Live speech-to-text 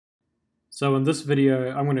So in this video,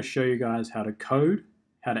 I'm going to show you guys how to code,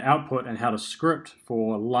 how to output, and how to script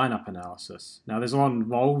for lineup analysis. Now there's a lot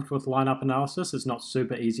involved with lineup analysis. It's not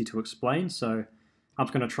super easy to explain, so I'm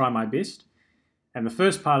just going to try my best. And the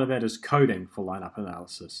first part of that is coding for lineup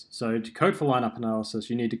analysis. So to code for lineup analysis,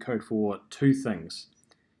 you need to code for two things.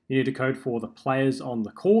 You need to code for the players on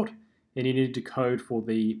the court, and you need to code for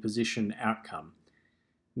the position outcome.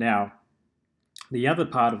 Now, the other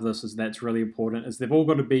part of this that's really important is they've all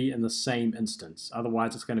got to be in the same instance.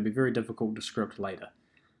 Otherwise, it's going to be very difficult to script later.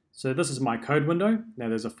 So this is my code window. Now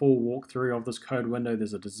there's a full walkthrough of this code window.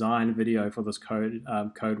 There's a design video for this code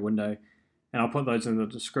window, and I'll put those in the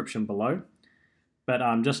description below. But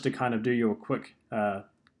just to kind of do you a quick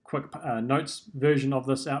notes version of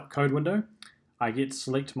this code window, I get to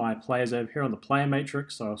select my players over here on the player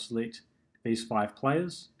matrix. So I'll select these 5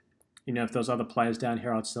 players. You know, if there's other players down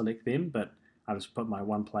here, I'd select them, but I just put my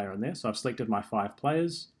 1 player in there. So I've selected my 5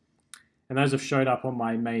 players, and those have showed up on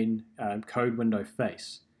my main code window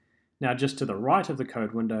face. Now, just to the right of the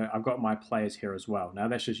code window, I've got my players here as well. Now,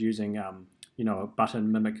 that's just using a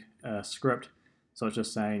button mimic script. So it's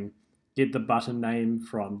just saying, get the button name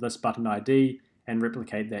from this button ID and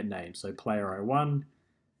replicate that name. So player 01,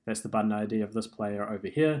 that's the button ID of this player over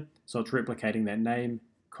here. So it's replicating that name,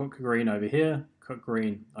 cook green over here, cook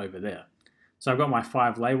green over there. So I've got my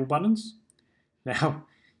 5 label buttons. Now,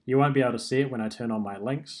 you won't be able to see it when I turn on my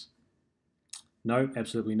links. No,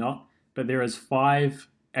 absolutely not. But there is 5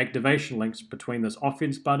 activation links between this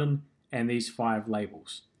offense button and these 5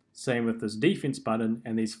 labels. Same with this defense button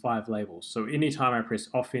and these 5 labels. So anytime I press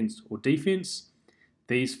offense or defense,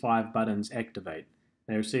 these 5 buttons activate.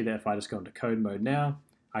 Now you'll see that if I just go into code mode now,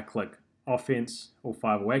 I click offense, all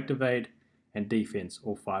 5 will activate, and defense,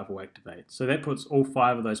 all 5 will activate. So that puts all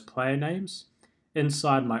 5 of those player names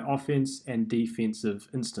inside my offense and defensive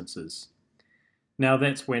instances. Now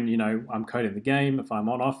that's when, I'm coding the game. If I'm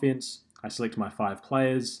on offense, I select my 5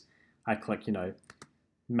 players. I click,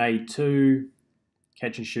 made 2,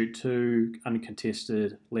 catch and shoot 2,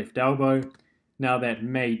 uncontested left elbow. Now that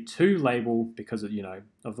made 2 label, because of,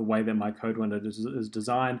 of the way that my code window is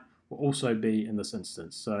designed, will also be in this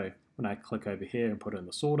instance. So when I click over here and put in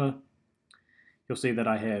the sorter, you'll see that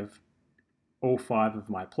I have all 5 of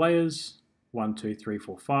my players, 1, 2, 3,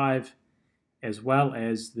 4, 5, as well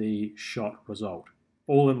as the shot result,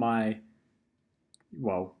 all in my,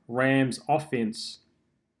 Rams offense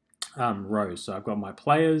rows. So I've got my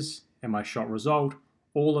players and my shot result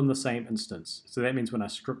all in the same instance. So that means when I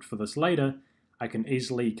script for this later, I can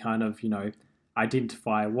easily kind of,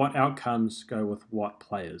 identify what outcomes go with what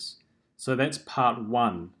players. So that's part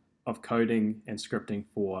 1 of coding and scripting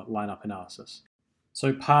for lineup analysis.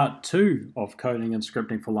 So part 2 of coding and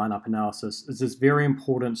scripting for lineup analysis is this very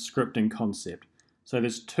important scripting concept. So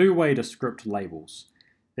there's 2 ways to script labels.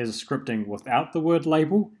 There's a scripting without the word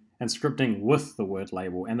label and scripting with the word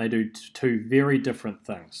label, and they do 2 very different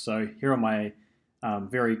things. So here on my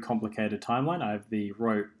very complicated timeline, I have the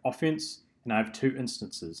row offense, and I have 2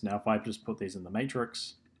 instances. Now if I just put these in the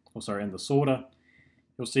matrix, in the sorter,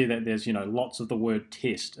 you'll see that there's, lots of the word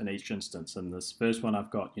test in each instance. In this first one, I've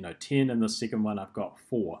got, 10, and the second one, I've got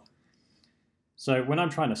 4. So when I'm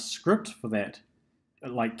trying to script for that,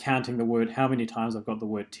 like counting the word, how many times I've got the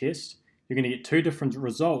word test, you're going to get 2 different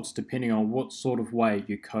results depending on what sort of way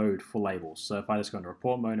you code for labels. So if I just go into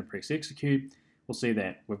report mode and press execute, we'll see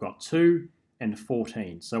that we've got 2 and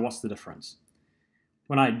 14. So what's the difference?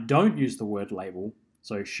 When I don't use the word label,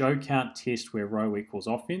 so show count test where row equals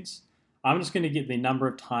offense, I'm just going to get the number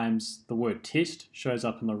of times the word test shows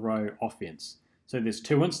up in the row offense. So there's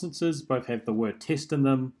 2 instances, both have the word test in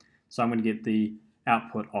them, so I'm going to get the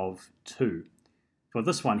output of 2. For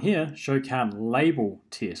this one here, show count label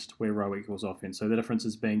test where row equals offense. So the difference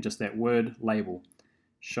is being just that word label.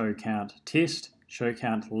 Show count test, show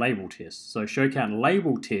count label test. So show count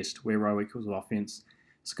label test where row equals offense,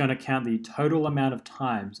 it's going to count the total amount of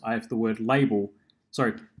times I have the word label,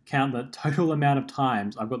 count the total amount of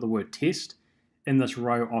times I've got the word test in this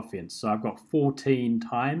row offense. So I've got 14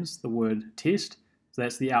 times the word test, so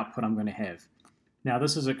that's the output I'm going to have. Now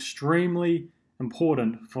this is extremely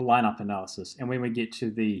important for lineup analysis, and when we get to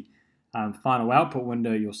the final output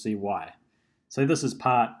window, you'll see why. So this is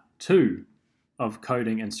part 2 of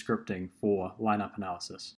coding and scripting for lineup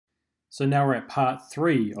analysis. So now we're at part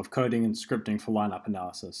 3 of coding and scripting for lineup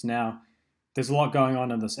analysis. Now, there's a lot going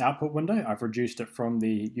on in this output window. I've reduced it from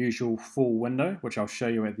the usual full window, which I'll show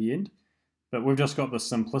you at the end. But we've just got the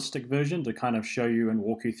simplistic version to kind of show you and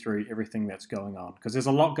walk you through everything that's going on, because there's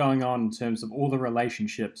a lot going on in terms of all the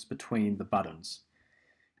relationships between the buttons.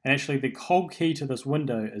 And actually, the whole key to this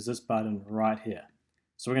window is this button right here.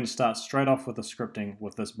 So we're going to start straight off with the scripting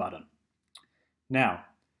with this button. Now,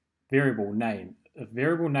 variable name. If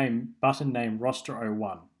variable name, button name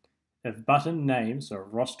roster01. If button name, so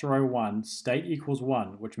roster01, state equals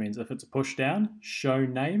 1, which means if it's a push down, show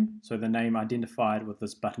name, so the name identified with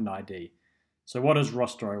this button ID. So what is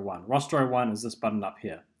roster01? Roster01 is this button up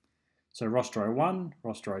here. So roster01,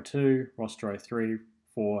 roster02, roster03,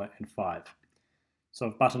 4, and 5. So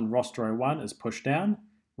if button roster01 is pushed down,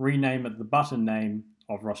 rename it the button name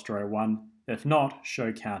of roster01. If not,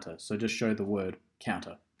 show counter. So just show the word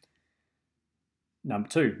counter. Number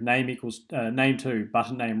 2, name equals name 2,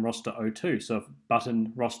 button name roster02. So if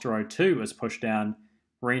button roster02 is pushed down,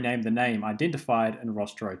 rename the name identified in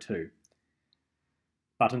roster02.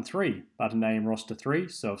 Button 3, button name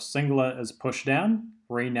roster3. So if singular is pushed down,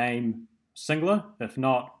 rename singular. If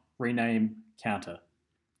not, rename counter.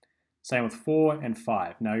 Same with 4 and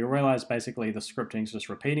 5. Now you'll realize basically the scripting is just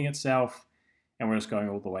repeating itself and we're just going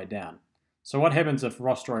all the way down. So what happens if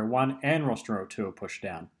roster01 and roster02 are pushed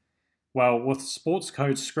down? Well, with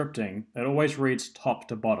SportsCode scripting, it always reads top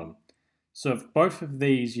to bottom. So if both of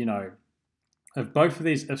these,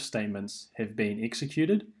 if statements have been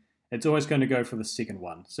executed, it's always going to go for the second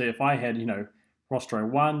one. So if I had,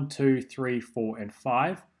 roster01, 2, 3, 4, and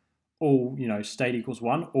 5, all, state equals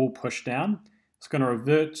 1, all pushed down, it's going to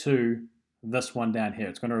revert to this one down here.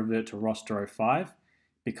 It's going to revert to roster05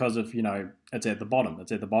 because of, it's at the bottom.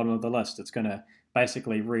 It's at the bottom of the list. It's going to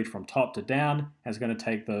basically read from top to down, and it's going to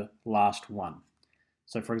take the last one.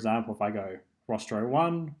 So for example, if I go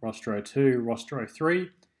roster01, roster02, roster03,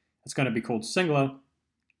 it's going to be called singular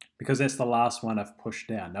because that's the last one I've pushed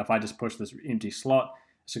down. Now if I just push this empty slot,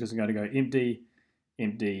 it's just going to go empty,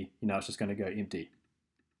 empty, it's just going to go empty.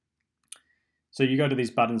 So you go to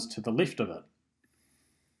these buttons to the left of it.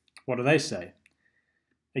 What do they say?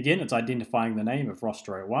 Again, it's identifying the name of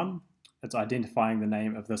roster01. It's identifying the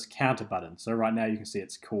name of this counter button. So right now you can see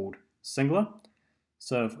it's called singular.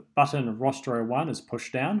 So if button roster01 is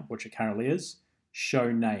pushed down, which it currently is,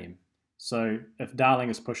 show name. So if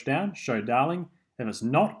darling is pushed down, show darling. If it's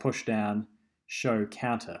not pushed down, show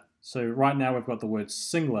counter. So right now we've got the word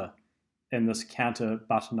singular in this counter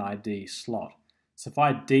button ID slot. So if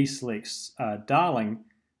I deselect darling,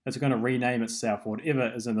 it's going to rename itself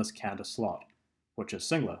whatever is in this counter slot, which is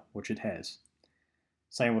singular, which it has.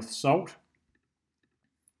 Same with salt.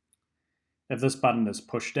 If this button is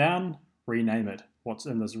pushed down, rename it what's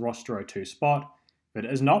in this roster02 spot. If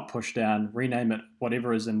it is not pushed down, rename it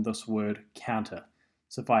whatever is in this word counter.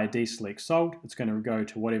 So if I deselect salt, it's going to go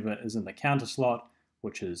to whatever is in the counter slot,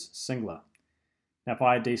 which is singular. Now if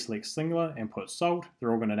I deselect singular and put salt,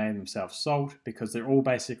 they're all going to name themselves salt because they're all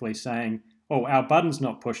basically saying, oh, our button's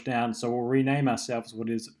not pushed down, so we'll rename ourselves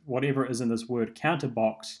whatever is in this word counter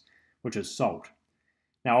box, which is salt.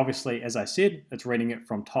 Now obviously, as I said, it's reading it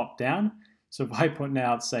from top down. So if I put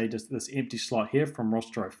now, say, just this empty slot here from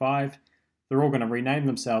roster05, they're all going to rename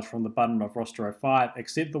themselves from the button of roster05,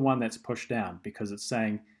 except the one that's pushed down, because it's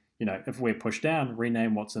saying, if we're pushed down,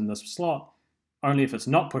 rename what's in this slot. Only if it's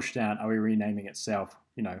not pushed down are we renaming itself,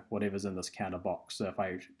 whatever's in this counter box. So if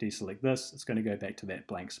I deselect this, it's going to go back to that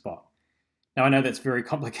blank spot. Now I know that's very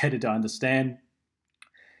complicated to understand.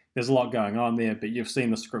 There's a lot going on there, but you've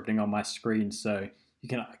seen the scripting on my screen, so you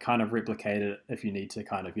can kind of replicate it if you need to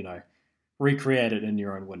kind of, recreate it in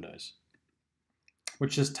your own windows.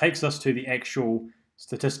 Which just takes us to the actual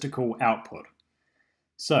statistical output.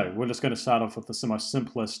 So we're just going to start off with the most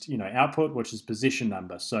simplest, output, which is position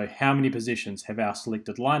number. So how many positions have our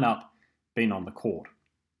selected lineup been on the court?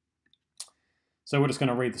 So we're just going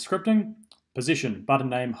to read the scripting. Position, button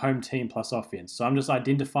name, home team plus offense. So I'm just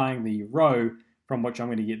identifying the row from which I'm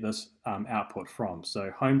going to get this output from.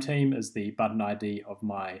 So home team is the button ID of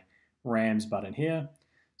my Rams button here.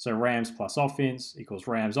 So Rams plus offense equals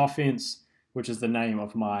Rams offense, which is the name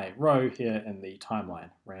of my row here in the timeline,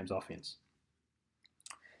 Rams offense.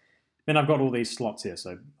 Then I've got all these slots here.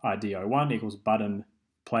 So ID01 equals button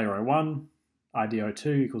player 01,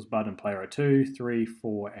 ID02 equals button player 02, 3,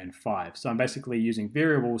 4, and 5. So I'm basically using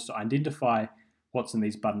variables to identify what's in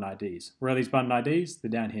these button IDs. Where are these button IDs? They're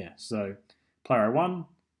down here. So player 01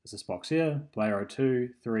 is this box here, player 02,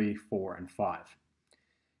 3, 4, and 5.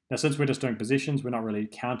 Now since we're just doing positions, we're not really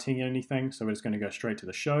counting anything, so we're just going to go straight to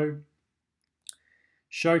the show.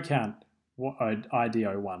 Show count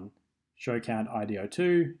ID01. Show count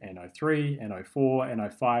ID02, and 03, and 04,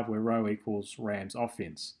 and 05, where row equals Rams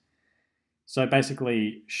offense. So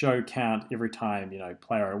basically, show count every time,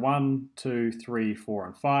 player 1, 2, 3, 4,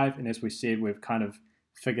 and 5. And as we said, we've kind of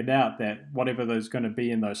figured out that whatever there's going to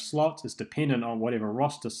be in those slots is dependent on whatever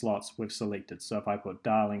roster slots we've selected. So if I put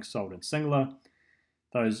darling, salt, and singular,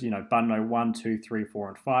 those, button 1, 2, 3, 4,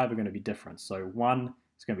 and 5 are going to be different. So 1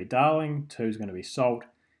 is going to be darling, 2 is going to be salt,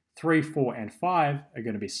 3, 4, and 5 are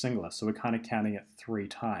going to be singular. So we're kind of counting it 3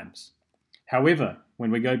 times. However,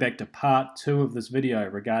 when we go back to part 2 of this video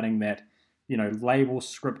regarding that, label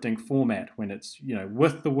scripting format, when it's,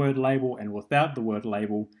 with the word label and without the word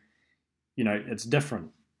label, it's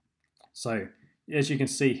different. So as you can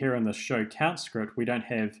see here in the show count script, we don't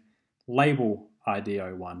have label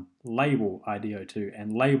IDO1, label IDO2,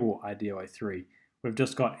 and label IDO3. We've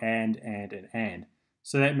just got and.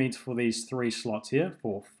 So that means for these 3 slots here,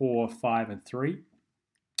 for 4, 5, and 3,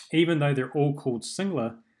 even though they're all called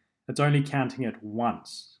singular, it's only counting it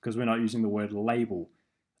once because we're not using the word label.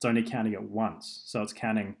 It's only counting it once. So it's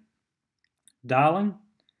counting darling,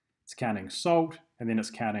 it's counting salt, and then it's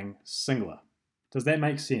counting singular. Does that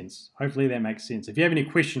make sense? Hopefully that makes sense. If you have any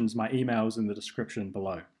questions, my email is in the description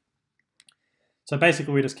below. So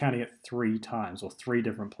basically we're just counting it 3 times, or 3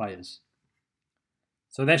 different players.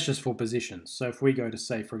 So that's just for positions. So if we go to,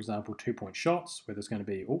 say, for example, 2-point shots, where there's going to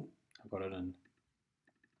be, I've got it in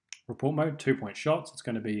report mode, 2-point shots. It's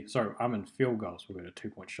going to be, sorry, I'm in field goals. We'll go to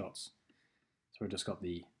 2-point shots. So we've just got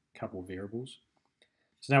the couple of variables.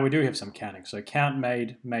 So now we do have some counting. So count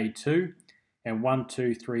made 2, and 1,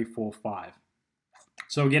 2, 3, 4, 5.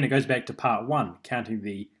 So again, it goes back to part 1, counting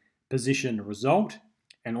the position result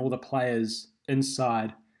and all the players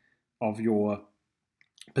inside of your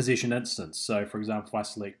position instance. So for example, if I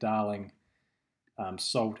select darling,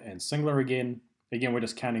 salt, and singular again, we're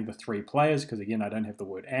just counting the 3 players because again, I don't have the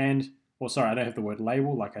word I don't have the word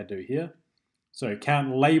label like I do here. So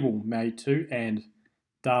count label made 2 and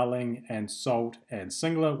darling and salt and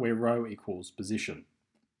singular where row equals position.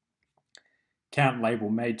 Count label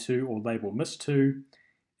made 2 or label missed 2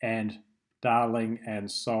 and darling and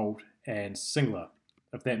salt and singular,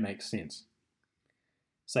 if that makes sense.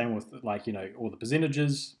 Same with all the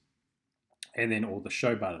percentages and then all the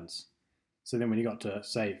show buttons. So then when you got to,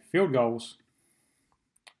 say, field goals,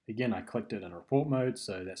 again, I clicked it in report mode,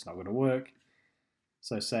 so that's not going to work.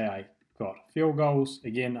 So say I got field goals,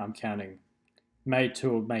 again, I'm counting made 2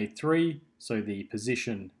 or made 3, so the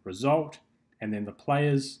position result, and then the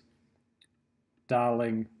players,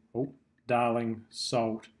 darling,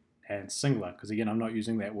 salt, and singular, because again, I'm not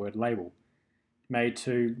using that word label. Made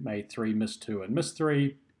 2, made 3, missed 2, and missed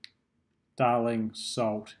 3, darling,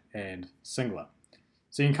 salt, and singular.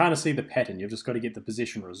 So you can kind of see the pattern. You've just got to get the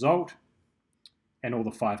position result and all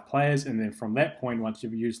the 5 players, and then from that point, once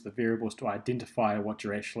you've used the variables to identify what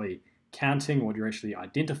you're actually counting, what you're actually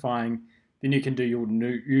identifying, then you can do your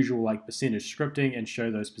usual percentage scripting and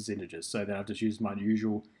show those percentages. So then I've just used my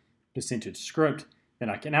usual percentage script, then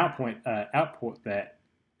I can output that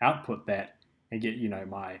and get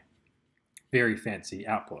my very fancy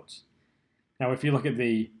outputs. Now, if you look at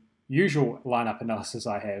the usual lineup analysis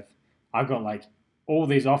I've got all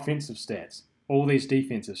these offensive stats, all these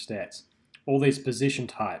defensive stats, all these position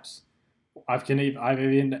types. I've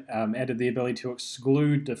even added the ability to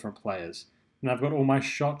exclude different players. And I've got all my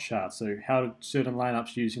shot charts, so how certain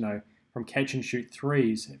lineups use, from catch and shoot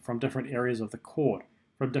threes, from different areas of the court,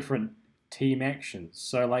 from different team actions.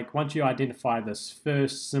 So once you identify this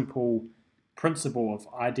first simple principle of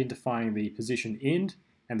identifying the position end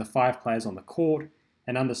and the 5 players on the court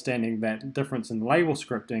and understanding that difference in label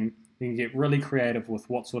scripting, you can get really creative with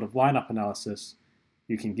what sort of lineup analysis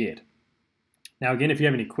you can get. Now again, if you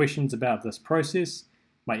have any questions about this process,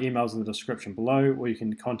 my email's in the description below, or you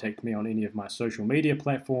can contact me on any of my social media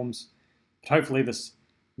platforms. But hopefully this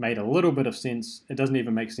made a little bit of sense. It doesn't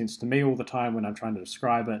even make sense to me all the time when I'm trying to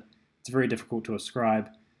describe it. It's very difficult to ascribe,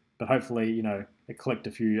 but hopefully, it clicked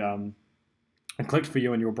for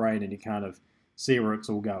you in your brain and you kind of see where it's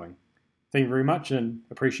all going. Thank you very much and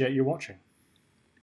appreciate you watching.